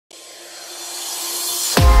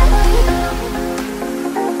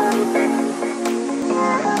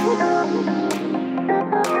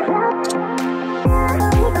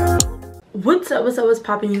What's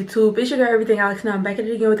poppin' YouTube? It's your girl Everything Alex. Now I'm back at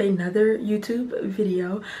it again with another YouTube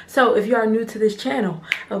video. So if you are new to this channel,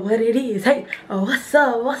 what it is, hey, what's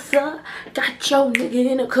up, got your nigga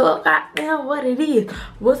in the cup, goddamn what it is,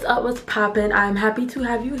 what's poppin'? I'm happy to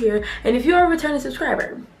have you here, and if you're a returning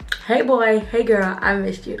subscriber, hey boy, hey girl, I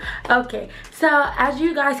missed you. Okay, so as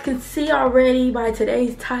you guys can see already by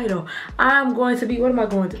today's title, I'm going to be, what am I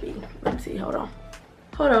going to be? Let me see, hold on,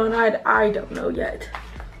 I don't know yet.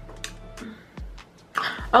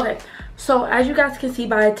 Okay, so as you guys can see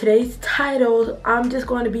by today's title, I'm just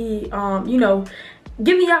going to be you know,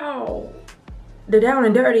 giving y'all the down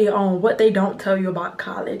and dirty on what they don't tell you about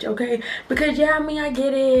college, okay? Because yeah, I mean, I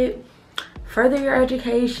get it, further your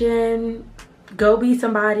education, go be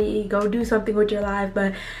somebody, go do something with your life,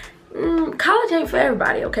 but college ain't for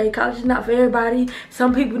everybody, okay? College is not for everybody.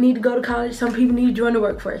 Some people need to go to college, some people need to join the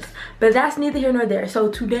workforce, but that's neither here nor there. So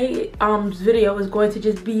today video is going to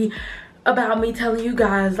just be about me telling you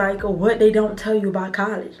guys like what they don't tell you about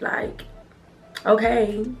college. Like,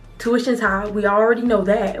 okay, tuition's high, we already know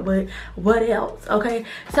that, but what else? Okay,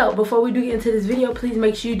 so before we do get into this video, please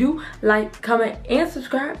make sure you do like, comment, and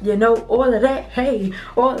subscribe. You know, all of that, hey,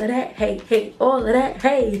 all of that, hey, all of that,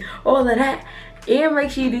 hey, all of that. And make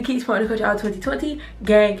sure you do keep supporting the Coach Out 2020.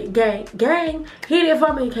 Gang, gang, gang. Hit it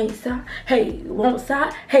for me, can't stop. Hey, won't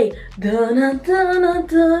stop. Hey, dun dun dun dun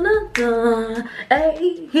dun dun.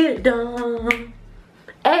 Hey, hit it dun.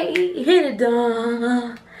 Hey, hit it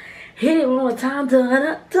dun. Hit it one more time. Dun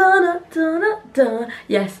dun dun dun dun.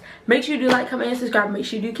 Yes, make sure you do like, comment, and subscribe. Make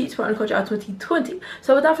sure you do keep supporting the Coach Out 2020.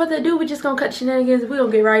 So without further ado, we're just gonna cut shenanigans. We're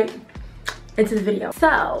gonna get right into the video.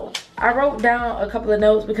 So I wrote down a couple of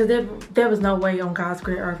notes because there was no way on God's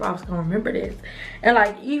great earth I was gonna remember this. And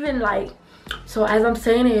like, even like, so as I'm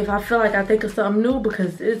saying it, if I feel like I think of something new,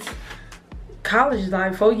 because it's college is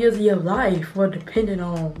like 4 years of your life, well, depending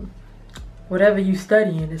on whatever you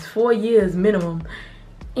studying, it's 4 years minimum,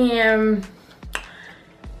 and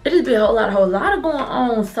it just be a whole lot of going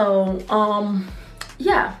on. So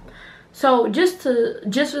yeah. So just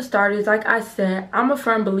for starters, like I said, I'm a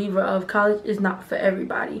firm believer of college is not for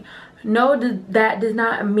everybody. No, that does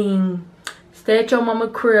not mean stay at your mama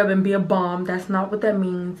crib and be a bum. That's not what that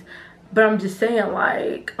means. But I'm just saying,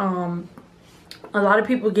 like, a lot of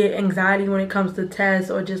people get anxiety when it comes to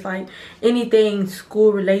tests or just like anything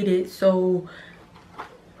school related. So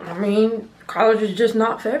I mean, college is just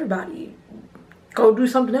not for everybody. Go do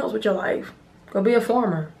something else with your life. Go be a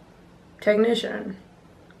farmer, technician,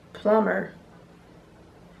 plumber,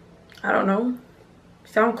 I don't know,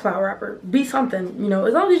 SoundCloud rapper, be something, you know.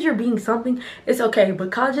 As long as you're being something, it's okay.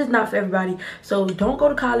 But college is not for everybody, so don't go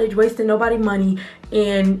to college wasting nobody's money,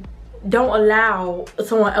 and don't allow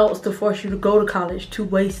someone else to force you to go to college to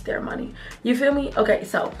waste their money. You feel me? Okay,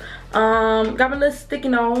 so got my list sticky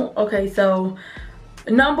note. Okay, so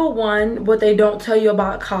number one, what they don't tell you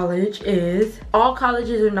about college is all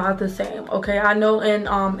colleges are not the same. Okay, I know in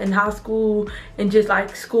high school and just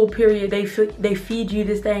like school period, they feed you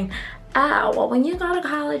this thing. Well, when you go to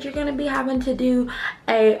college, you're gonna be having to do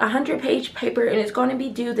a 100-page paper and it's gonna be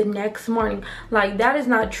due the next morning. Like, that is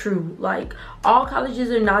not true. Like, all colleges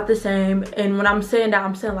are not the same, and when I'm saying that,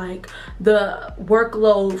 I'm saying like the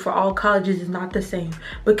workload for all colleges is not the same,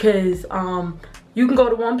 because you can go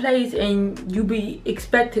to one place and you be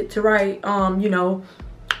expected to write, you know,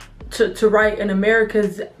 to write an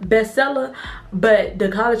America's bestseller. But the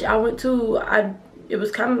college I went to, it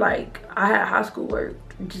was kind of like I had high school work,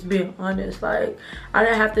 just being honest. Like, I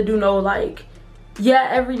didn't have to do no, like, yeah,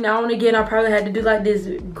 every now and again I probably had to do like this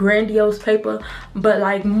grandiose paper, but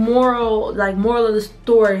like moral of the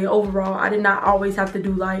story overall, I did not always have to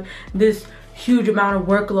do like this huge amount of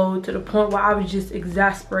workload to the point where I was just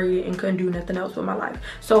exasperated and couldn't do nothing else with my life.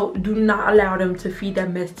 So do not allow them to feed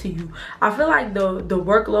that mess to you. I feel like the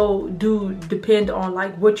workload do depend on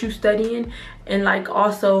like what you studying, and like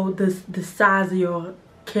also the size of your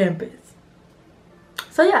campus.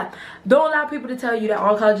 So yeah, don't allow people to tell you that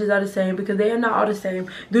all colleges are the same, because they are not all the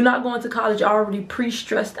same. Do not go into college already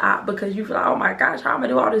pre-stressed out because you feel like, oh my gosh, how am I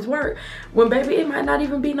gonna do all this work? When baby, it might not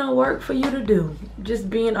even be no work for you to do. Just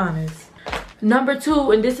being honest. Number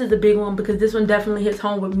two, and this is a big one because this one definitely hits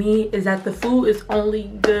home with me, is that the food is only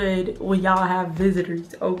good when y'all have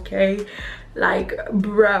visitors, okay? Like,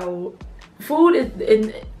 bro, food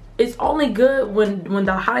is it's only good when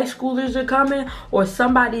the high schoolers are coming or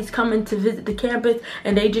somebody's coming to visit the campus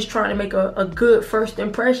and they just trying to make a good first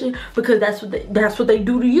impression, because that's what they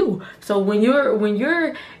do to you. So when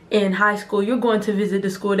you're in high school, you're going to visit the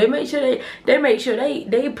school, they make sure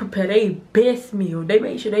they prepare their best meal. They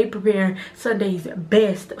make sure they prepare Sunday's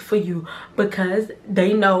best for you, because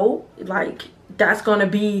they know, like, that's gonna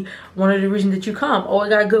be one of the reasons that you come. Oh, I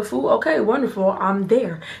got good food, okay, wonderful, I'm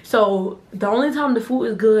there. So the only time the food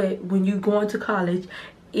is good when you go into college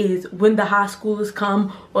is when the high schoolers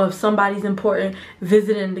come, or if somebody's important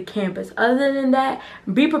visiting the campus. Other than that,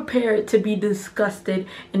 be prepared to be disgusted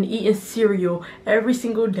and eating cereal every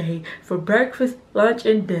single day for breakfast, lunch,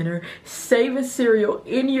 and dinner, saving cereal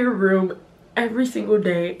in your room every single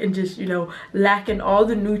day, and just, you know, lacking all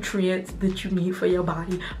the nutrients that you need for your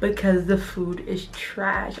body because the food is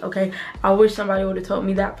trash. Okay, I wish somebody would have told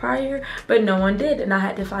me that prior, but no one did, and I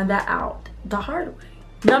had to find that out the hard way.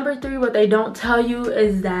 Number 3, what they don't tell you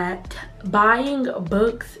is that buying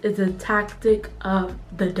books is a tactic of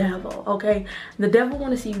the devil. Okay, the devil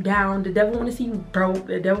want to see you down, the devil want to see you broke,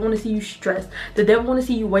 the devil want to see you stressed, the devil want to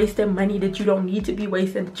see you wasting money that you don't need to be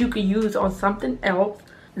wasting, that you could use on something else.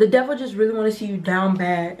 The devil just really want to see you down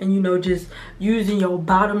bad, and, you know, just using your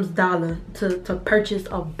bottom's dollar to purchase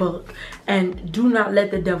a book. And do not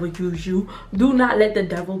let the devil use you. Do not let the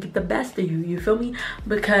devil get the best of you. You feel me?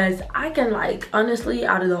 Because I can, like, honestly,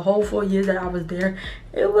 out of the whole 4 years that I was there,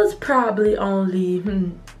 it was probably only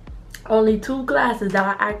 2 classes that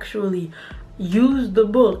I actually used the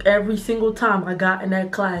book every single time I got in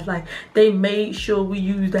that class. Like, they made sure we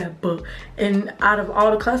used that book. And out of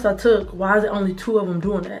all the classes I took, why is it only 2 of them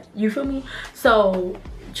doing that? You feel me? So,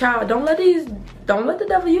 child, don't let the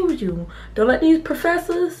devil use you. Don't let these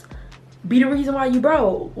professors be the reason why you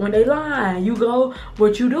broke. When they lying, you go,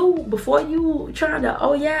 what you do before you trying to,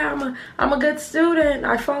 oh yeah, I'm a good student,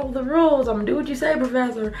 I follow the rules, I'm gonna do what you say,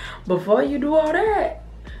 professor. Before you do all that,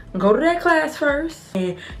 go to that class first,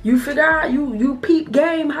 and you figure out, you peep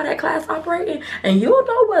game how that class operating, and you'll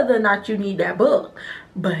know whether or not you need that book.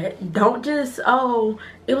 But don't just, oh,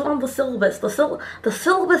 it was on the syllabus, the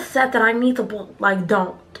syllabus said that I need the book. Like,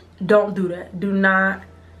 don't do that. Don't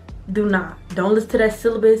listen to that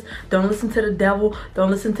syllabus. Don't listen to the devil.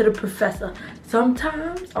 Don't listen to the professor.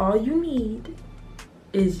 Sometimes all you need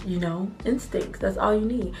is, you know, instincts. That's all you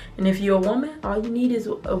need. And if you're a woman, all you need is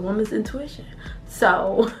a woman's intuition.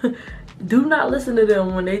 So do not listen to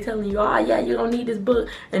them when they telling you, oh yeah, you don't need this book,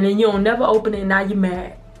 and then you don't never open it, and now you're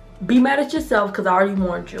mad. Be mad at yourself, because I already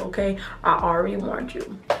warned you. Okay, I already warned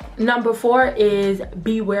you. Number 4 is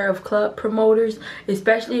beware of club promoters,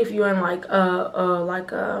 especially if you're in like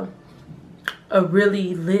a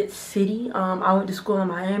really lit city. I went to school in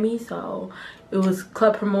Miami, so it was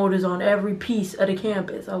club promoters on every piece of the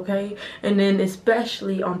campus, okay? And then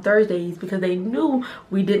especially on Thursdays, because they knew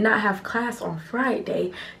we did not have class on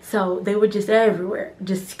Friday, so they were just everywhere,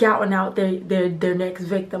 just scouting out their next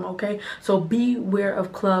victim, okay? So beware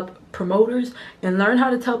of club promoters and learn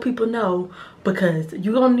how to tell people no, because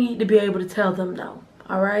you're gonna need to be able to tell them no,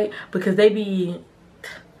 all right? Because they be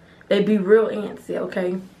real antsy,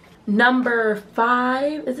 okay? Number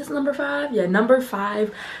 5, is this number 5? Yeah, number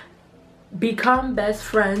 5, become best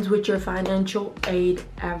friends with your financial aid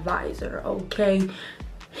advisor, okay?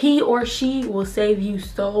 He or she will save you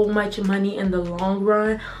so much money in the long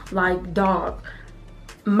run. Like, dog,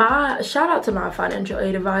 shout out to my financial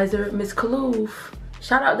aid advisor, Miss Kaloof.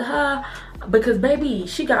 Shout out to her, because baby,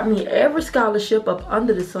 she got me every scholarship up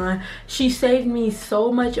under the sun. She saved me so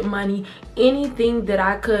much money. Anything that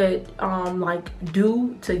I could like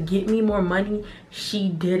do to get me more money, she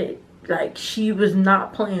did it. Like, she was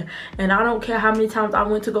not playing. And I don't care how many times I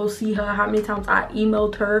went to go see her, how many times I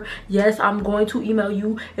emailed her. Yes, I'm going to email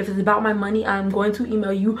you. If it's about my money, I'm going to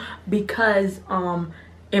email you, because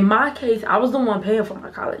in my case, I was the one paying for my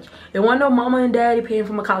college. It wasn't no mama and daddy paying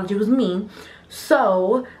for my college, it was me.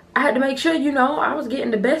 So I had to make sure, you know, I was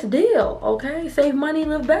getting the best deal, okay? Save money,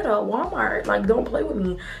 live better. Walmart, like, don't play with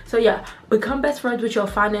me. So yeah, become best friends with your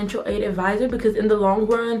financial aid advisor, because in the long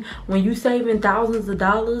run, when you saving thousands of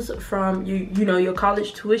dollars from you know, your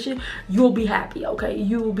college tuition, you'll be happy, okay?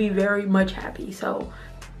 You will be very much happy. So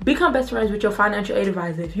become best friends with your financial aid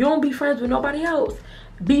advisor. If you don't be friends with nobody else,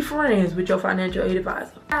 be friends with your financial aid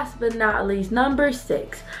advisor. Last but not least, number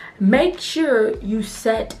 6, make sure you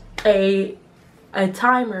set a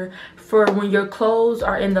timer for when your clothes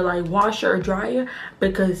are in the like washer or dryer,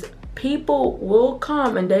 because people will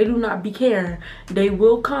come and they do not be caring. They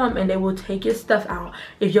will come and they will take your stuff out.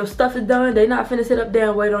 If your stuff is done, they not finna sit up there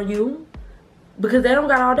and wait on you, because they don't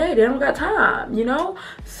got all day, they don't got time, you know?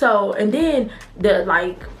 So, and then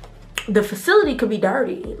the facility could be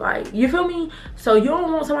dirty, like, you feel me? So you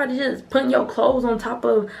don't want somebody just putting your clothes on top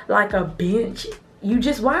of like a bench you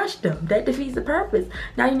just washed them. That defeats the purpose.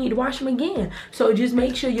 Now you need to wash them again. So just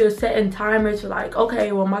make sure you're setting timers for like,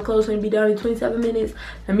 okay, well my clothes gonna be done in 27 minutes.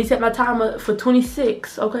 Let me set my timer for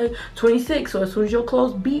 26, okay? 26, so as soon as your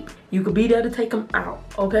clothes beep, you could be there to take them out,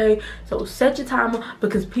 okay? So set your timer,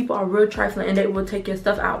 because people are real trifling and they will take your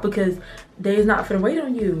stuff out because they's not finna wait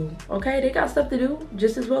on you, okay? They got stuff to do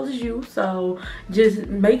just as well as you. So just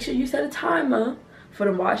make sure you set a timer for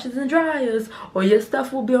the washers and dryers, or your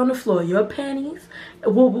stuff will be on the floor. Your panties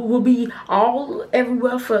will be all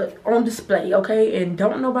everywhere for on display, okay? And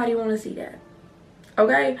don't nobody want to see that,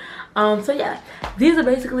 okay? So yeah, these are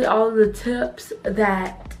basically all of the tips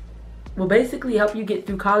that will basically help you get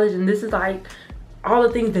through college. And this is like all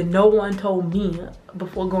the things that no one told me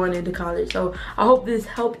before going into college. So I hope this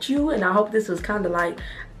helped you, and I hope this was kind of like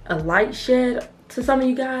a light shed to some of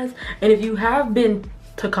you guys. And if you have been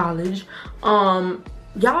to college,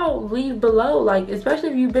 y'all leave below, like especially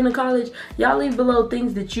if you've been to college, y'all leave below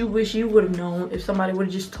things that you wish you would have known if somebody would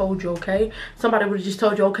have just told you, okay? Somebody would have just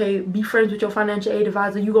told you, okay, be friends with your financial aid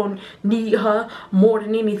advisor, you gonna need her more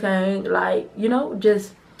than anything. Like, you know,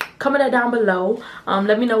 just comment that down below.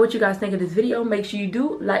 Let me know what you guys think of this video. Make sure you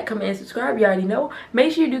do like, comment, and subscribe. You already know.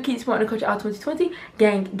 Make sure you do keep supporting the culture out 2020.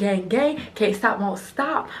 Gang, gang, gang. Can't stop, won't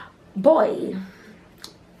stop. Boy,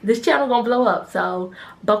 this channel gonna blow up, so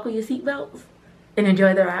buckle your seatbelts and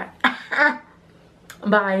enjoy the ride.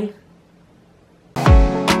 Bye.